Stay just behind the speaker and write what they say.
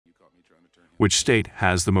Which state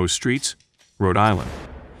has the most streets? Rhode Island.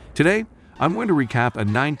 Today, I'm going to recap a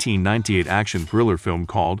 1998 action thriller film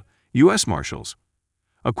called U.S. Marshals.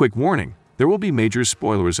 A quick warning, there will be major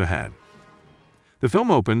spoilers ahead. The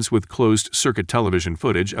film opens with closed-circuit television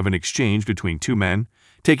footage of an exchange between two men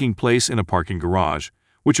taking place in a parking garage,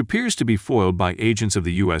 which appears to be foiled by agents of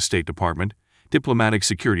the U.S. State Department, Diplomatic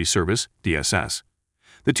Security Service, DSS.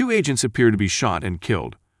 The two agents appear to be shot and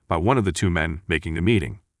killed by one of the two men making the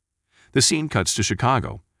meeting. The scene cuts to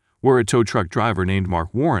Chicago, where a tow truck driver named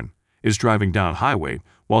Mark Warren is driving down highway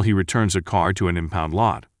while he returns a car to an impound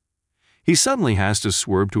lot. He suddenly has to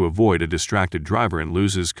swerve to avoid a distracted driver and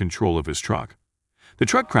loses control of his truck. The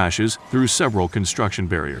truck crashes through several construction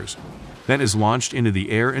barriers, then is launched into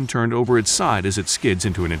the air and turned over its side as it skids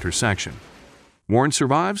into an intersection. Warren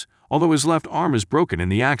survives, although his left arm is broken in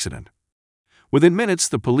the accident. Within minutes,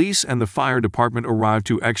 the police and the fire department arrive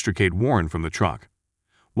to extricate Warren from the truck.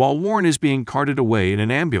 While Warren is being carted away in an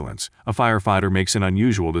ambulance, a firefighter makes an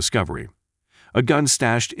unusual discovery. A gun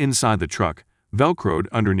stashed inside the truck, velcroed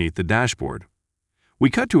underneath the dashboard. We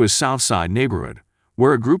cut to a South Side neighborhood,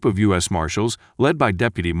 where a group of U.S. Marshals, led by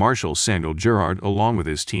Deputy Marshal Samuel Gerard along with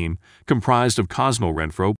his team, comprised of Cosmo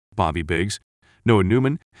Renfro, Bobby Biggs, Noah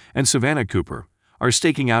Newman, and Savannah Cooper, are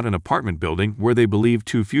staking out an apartment building where they believe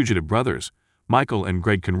two fugitive brothers, Michael and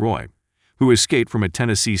Greg Conroy, who escaped from a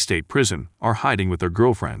Tennessee state prison, are hiding with their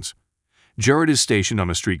girlfriends. Gerard is stationed on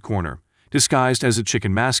a street corner, disguised as a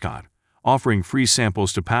chicken mascot, offering free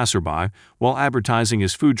samples to passerby while advertising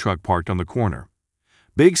his food truck parked on the corner.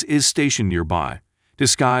 Biggs is stationed nearby,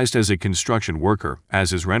 disguised as a construction worker,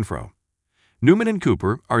 as is Renfro. Newman and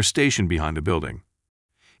Cooper are stationed behind the building.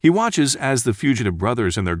 He watches as the fugitive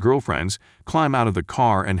brothers and their girlfriends climb out of the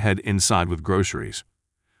car and head inside with groceries.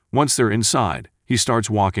 Once they're inside, he starts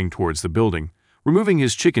walking towards the building, removing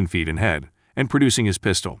his chicken feet and head, and producing his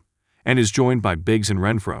pistol, and is joined by Biggs and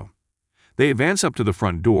Renfro. They advance up to the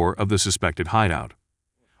front door of the suspected hideout.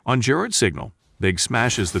 On Gerard's signal, Biggs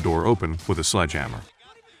smashes the door open with a sledgehammer.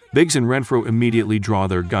 Biggs and Renfro immediately draw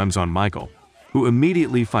their guns on Michael, who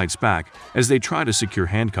immediately fights back as they try to secure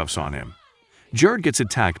handcuffs on him. Gerard gets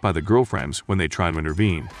attacked by the girlfriends when they try to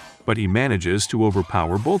intervene, but he manages to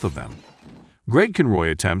overpower both of them. Greg Conroy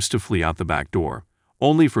attempts to flee out the back door,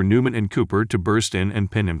 only for Newman and Cooper to burst in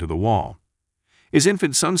and pin him to the wall. His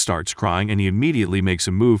infant son starts crying and he immediately makes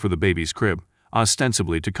a move for the baby's crib,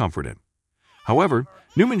 ostensibly to comfort it. However,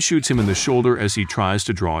 Newman shoots him in the shoulder as he tries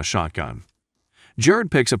to draw a shotgun.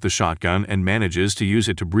 Gerard picks up the shotgun and manages to use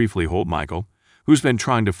it to briefly hold Michael, who's been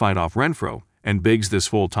trying to fight off Renfro and Biggs this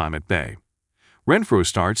whole time at bay. Renfro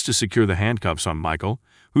starts to secure the handcuffs on Michael,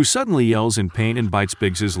 who suddenly yells in pain and bites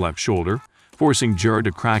Biggs's left shoulder, forcing Gerard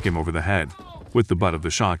to crack him over the head with the butt of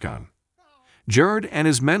the shotgun. Gerard and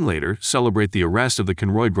his men later celebrate the arrest of the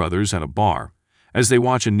Conroy brothers at a bar, as they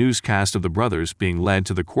watch a newscast of the brothers being led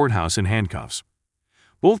to the courthouse in handcuffs.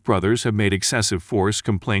 Both brothers have made excessive force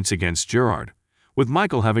complaints against Gerard, with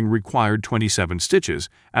Michael having required 27 stitches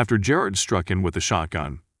after Gerard struck him with a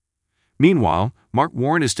shotgun. Meanwhile, Mark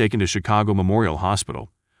Warren is taken to Chicago Memorial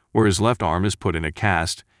Hospital, where his left arm is put in a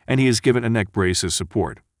cast and he is given a neck brace as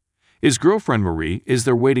support. His girlfriend Marie is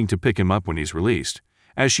there waiting to pick him up when he's released,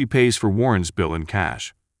 as she pays for Warren's bill in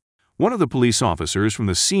cash. One of the police officers from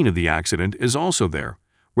the scene of the accident is also there,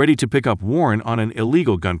 ready to pick up Warren on an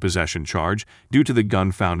illegal gun possession charge due to the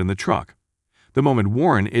gun found in the truck. The moment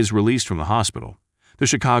Warren is released from the hospital, the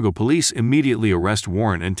Chicago police immediately arrest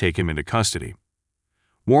Warren and take him into custody.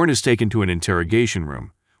 Warren is taken to an interrogation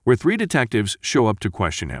room, where 3 detectives show up to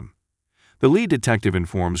question him. The lead detective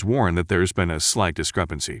informs Warren that there's been a slight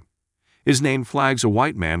discrepancy. His name flags a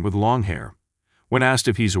white man with long hair. When asked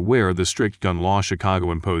if he's aware of the strict gun law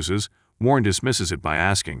Chicago imposes, Warren dismisses it by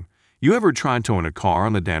asking, "You ever tried towing a car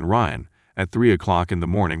on the Dan Ryan at 3 o'clock in the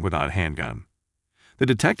morning without a handgun?" The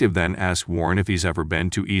detective then asks Warren if he's ever been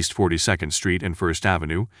to East 42nd Street and 1st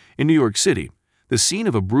Avenue in New York City, the scene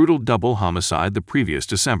of a brutal double homicide the previous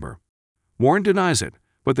December. Warren denies it,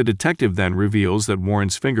 but the detective then reveals that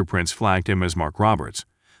Warren's fingerprints flagged him as Mark Roberts,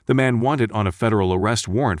 the man wanted on a federal arrest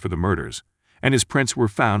warrant for the murders, and his prints were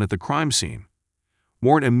found at the crime scene.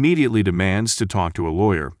 Warren immediately demands to talk to a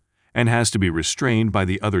lawyer and has to be restrained by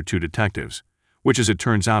the other 2 detectives, which as it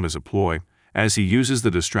turns out is a ploy, as he uses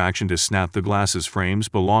the distraction to snap the glasses frames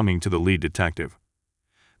belonging to the lead detective.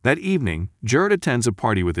 That evening, Gerard attends a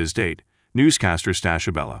party with his date, newscaster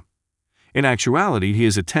Stashabella. In actuality, he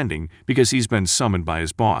is attending because he's been summoned by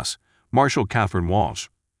his boss, Marshal Catherine Walsh.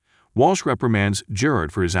 Walsh reprimands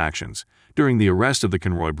Gerard for his actions during the arrest of the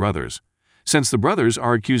Conroy brothers, since the brothers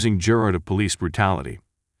are accusing Gerard of police brutality.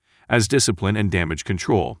 As discipline and damage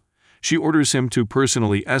control, She orders him to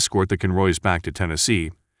personally escort the Conroys back to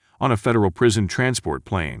Tennessee on a federal prison transport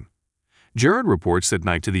plane. Jared reports that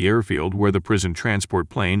night to the airfield where the prison transport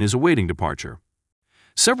plane is awaiting departure.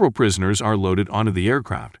 Several prisoners are loaded onto the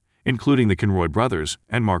aircraft, including the Conroy brothers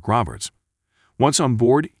and Mark Roberts. Once on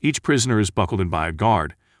board, each prisoner is buckled in by a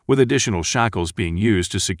guard, with additional shackles being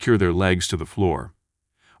used to secure their legs to the floor.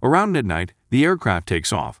 Around midnight, the aircraft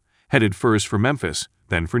takes off, headed first for Memphis,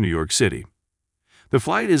 then for New York City. The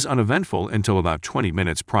flight is uneventful until about 20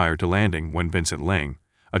 minutes prior to landing when Vincent Ling,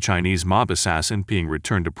 a Chinese mob assassin being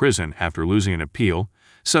returned to prison after losing an appeal,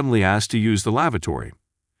 suddenly asked to use the lavatory.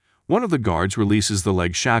 One of the guards releases the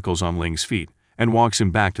leg shackles on Ling's feet and walks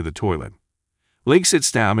him back to the toilet. Ling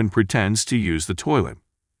sits down and pretends to use the toilet.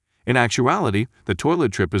 In actuality, the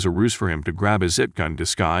toilet trip is a ruse for him to grab a zip gun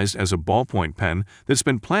disguised as a ballpoint pen that's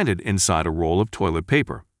been planted inside a roll of toilet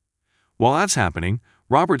paper. While that's happening,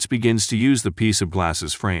 Roberts begins to use the piece of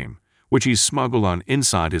glass's frame, which he's smuggled on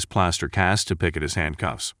inside his plaster cast to pick at his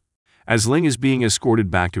handcuffs. As Ling is being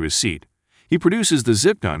escorted back to his seat, he produces the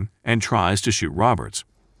zip gun and tries to shoot Roberts.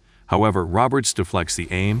 However, Roberts deflects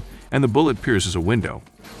the aim and the bullet pierces a window,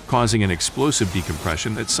 causing an explosive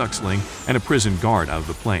decompression that sucks Ling and a prison guard out of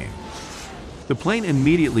the plane. The plane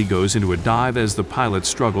immediately goes into a dive as the pilots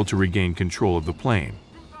struggle to regain control of the plane.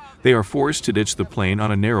 They are forced to ditch the plane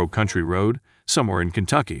on a narrow country road somewhere in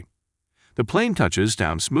Kentucky. The plane touches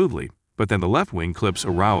down smoothly, but then the left wing clips a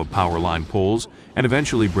row of power line poles and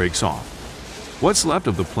eventually breaks off. What's left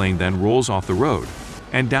of the plane then rolls off the road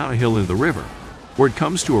and down a hill into the river, where it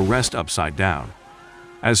comes to a rest upside down.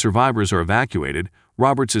 As survivors are evacuated,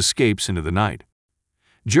 Roberts escapes into the night.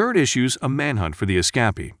 Jared issues a manhunt for the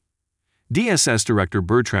escapee. DSS Director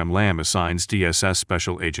Bertram Lamb assigns DSS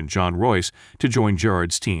Special Agent John Royce to join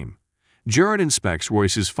Jared's team. Jared inspects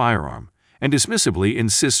Royce's firearm and dismissively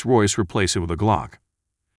insists Royce replace it with a Glock.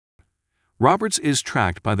 Roberts is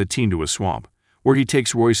tracked by the team to a swamp, where he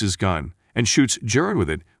takes Royce's gun and shoots Jared with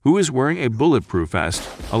it, who is wearing a bulletproof vest,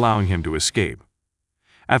 allowing him to escape.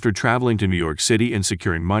 After traveling to New York City and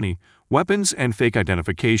securing money, weapons, and fake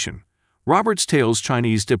identification, Roberts tails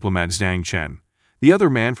Chinese diplomat Zhang Chen, the other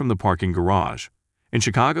man from the parking garage. In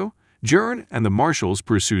Chicago, Jared and the Marshals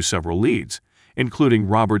pursue several leads, including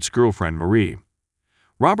Roberts' girlfriend Marie.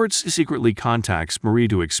 Roberts secretly contacts Marie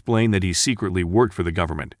to explain that he secretly worked for the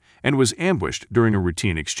government and was ambushed during a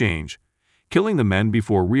routine exchange, killing the men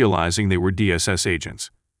before realizing they were DSS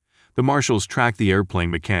agents. The Marshals track the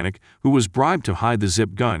airplane mechanic who was bribed to hide the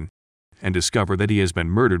zip gun and discover that he has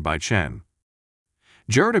been murdered by Chen.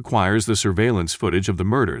 Jared acquires the surveillance footage of the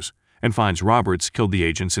murders and finds Roberts killed the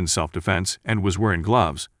agents in self-defense and was wearing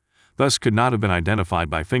gloves, thus could not have been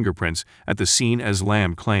identified by fingerprints at the scene as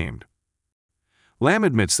Lamb claimed. Lamb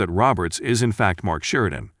admits that Roberts is in fact Mark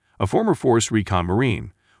Sheridan, a former Force Recon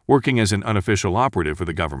Marine, working as an unofficial operative for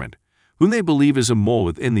the government, whom they believe is a mole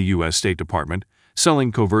within the U.S. State Department,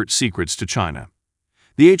 selling covert secrets to China.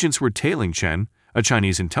 The agents were tailing Chen, a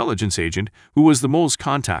Chinese intelligence agent who was the mole's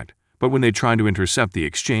contact, but when they tried to intercept the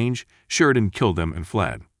exchange, Sheridan killed them and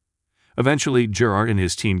fled. Eventually, Gerard and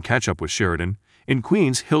his team catch up with Sheridan in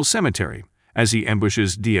Queens Hill Cemetery as he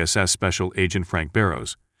ambushes DSS Special Agent Frank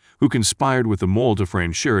Barrows, who conspired with the mole to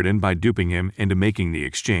frame Sheridan by duping him into making the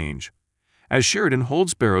exchange. As Sheridan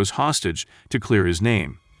holds Barrows hostage to clear his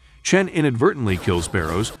name, Chen inadvertently kills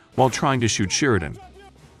Barrows while trying to shoot Sheridan.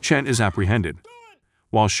 Chen is apprehended,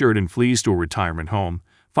 while Sheridan flees to a retirement home,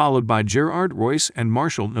 followed by Gerard Royce and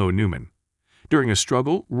Marshal Noah Newman. During a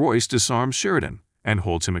struggle, Royce disarms Sheridan and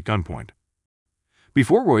holds him at gunpoint.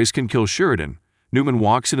 Before Royce can kill Sheridan, Newman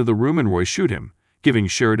walks into the room and Royce shoots him, giving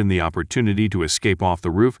Sheridan the opportunity to escape off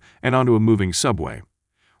the roof and onto a moving subway.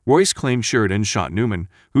 Royce claims Sheridan shot Newman,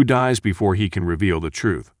 who dies before he can reveal the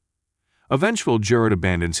truth. A vengeful Jared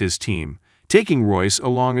abandons his team, taking Royce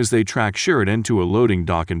along as they track Sheridan to a loading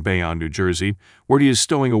dock in Bayonne, New Jersey, where he is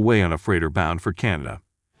stowing away on a freighter bound for Canada.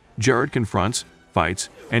 Jared confronts, fights,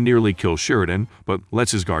 and nearly kills Sheridan, but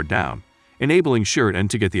lets his guard down, enabling Sheridan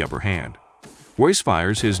to get the upper hand. Royce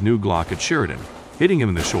fires his new Glock at Sheridan, hitting him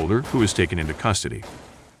in the shoulder, who is taken into custody.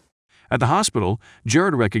 At the hospital,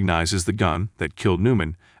 Jared recognizes the gun that killed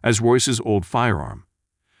Newman as Royce's old firearm.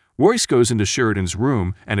 Royce goes into Sheridan's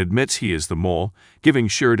room and admits he is the mole, giving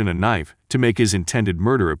Sheridan a knife to make his intended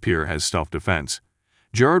murder appear as self-defense.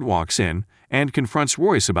 Jared walks in and confronts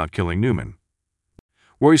Royce about killing Newman.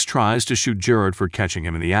 Royce tries to shoot Jared for catching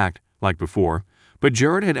him in the act, like before, but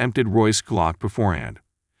Jared had emptied Royce's Glock beforehand.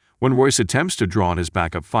 When Royce attempts to draw on his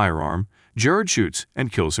backup firearm, Jared shoots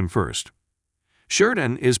and kills him first.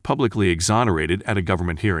 Sheridan is publicly exonerated at a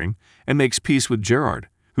government hearing and makes peace with Gerard,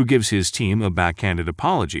 who gives his team a backhanded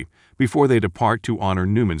apology before they depart to honor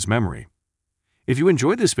Newman's memory. If you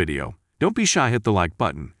enjoyed this video, don't be shy, hit the like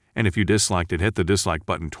button, and if you disliked it, hit the dislike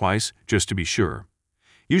button twice just to be sure.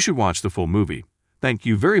 You should watch the full movie. Thank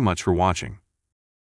you very much for watching.